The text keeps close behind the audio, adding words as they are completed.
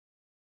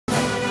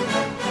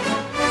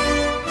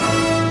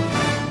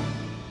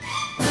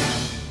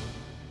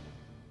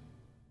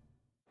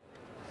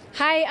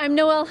Hi, I'm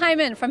Noelle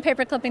Hyman from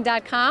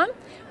paperclipping.com.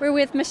 We're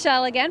with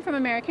Michelle again from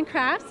American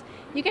Crafts.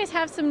 You guys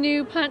have some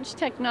new punch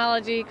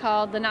technology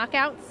called the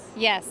knockouts?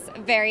 Yes,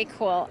 very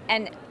cool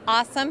and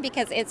awesome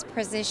because it's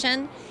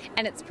precision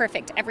and it's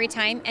perfect every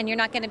time, and you're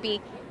not going to be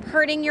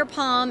hurting your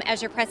palm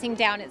as you're pressing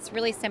down. It's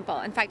really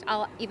simple. In fact,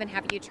 I'll even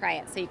have you try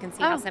it so you can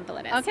see how simple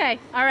it is. Okay,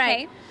 all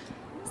right.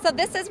 Okay. So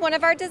this is one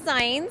of our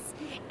designs,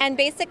 and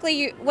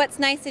basically what's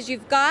nice is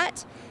you've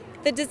got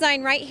the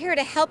design right here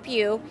to help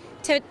you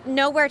to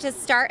know where to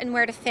start and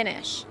where to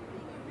finish.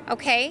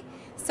 Okay,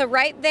 so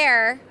right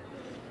there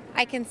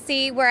I can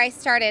see where I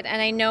started, and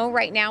I know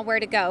right now where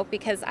to go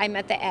because I'm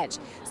at the edge.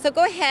 So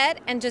go ahead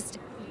and just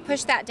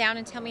push that down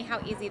and tell me how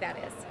easy that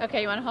is.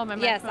 Okay, you want to hold my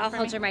microphone? Yes, I'll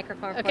hold your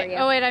microphone for you.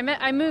 Oh wait,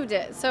 I moved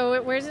it.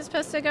 So where's it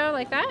supposed to go?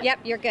 Like that? Yep,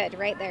 you're good.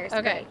 Right there.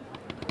 Okay. Great.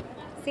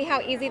 See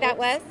how easy that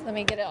was? Let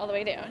me get it all the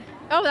way down.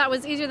 Oh, that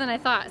was easier than I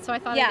thought. So I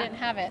thought I didn't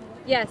have it.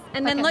 Yes,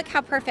 and then look how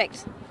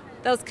perfect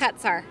those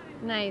cuts are.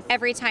 Nice.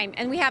 Every time.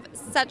 And we have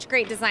such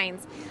great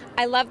designs.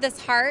 I love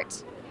this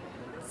heart,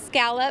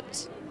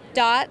 scalloped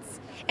dots,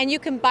 and you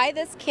can buy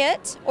this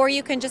kit or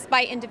you can just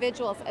buy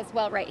individuals as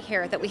well right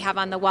here that we have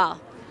on the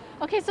wall.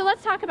 Okay, so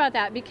let's talk about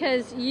that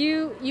because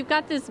you've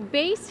got this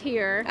base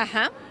here.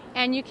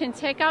 And you can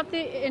take out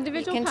the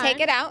individual You can take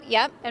it out,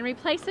 yep. And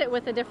replace it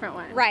with a different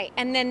one. Right,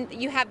 and then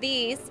you have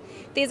these.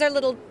 These are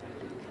little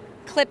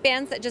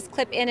clip-ins that just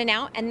clip in and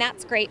out, and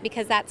that's great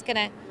because that's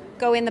gonna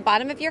go in the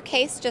bottom of your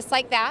case just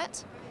like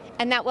that,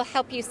 and that will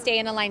help you stay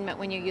in alignment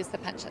when you use the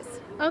punches.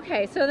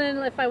 Okay, so then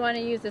if I want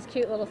to use this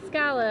cute little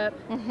scallop,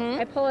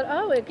 I pull it,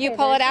 okay, you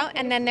pull it out,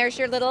 and then there's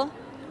your little,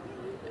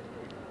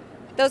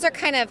 those are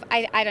kind of,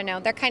 I don't know,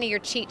 they're kind of your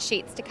cheat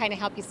sheets to kind of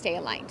help you stay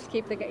aligned.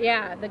 Keep the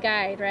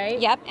guide, right?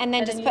 Yep, and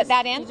then just put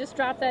that in. You just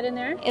drop that in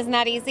there? Isn't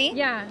that easy?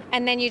 Yeah.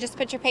 And then you just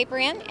put your paper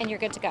in, and you're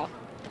good to go.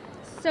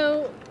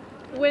 So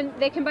when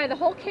they can buy the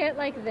whole kit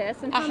like this,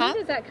 and how many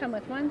does that come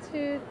with? 1,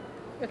 2,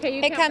 okay,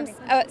 you It comes,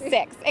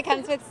 six. It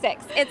comes with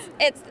 6.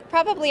 It's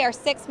probably our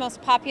 6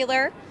 most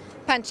popular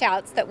punch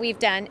outs that we've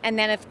done, and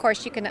then of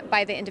course you can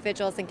buy the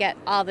individuals and get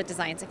all the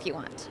designs if you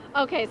want.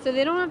 Okay, so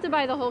they don't have to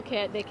buy the whole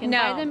kit. They can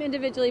buy them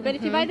individually, but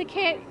if you buy the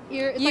kit,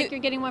 it's like you're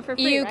getting one for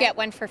free, You right? get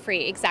one for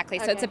free, exactly,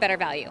 so it's a better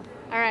value.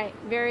 All right,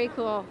 very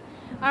cool.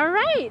 All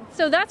right,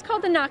 so that's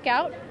called the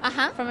Knockout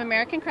from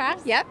American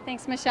Crafts. Yep.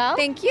 Thanks, Michelle.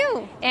 Thank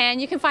you.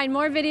 And you can find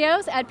more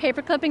videos at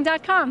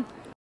paperclipping.com.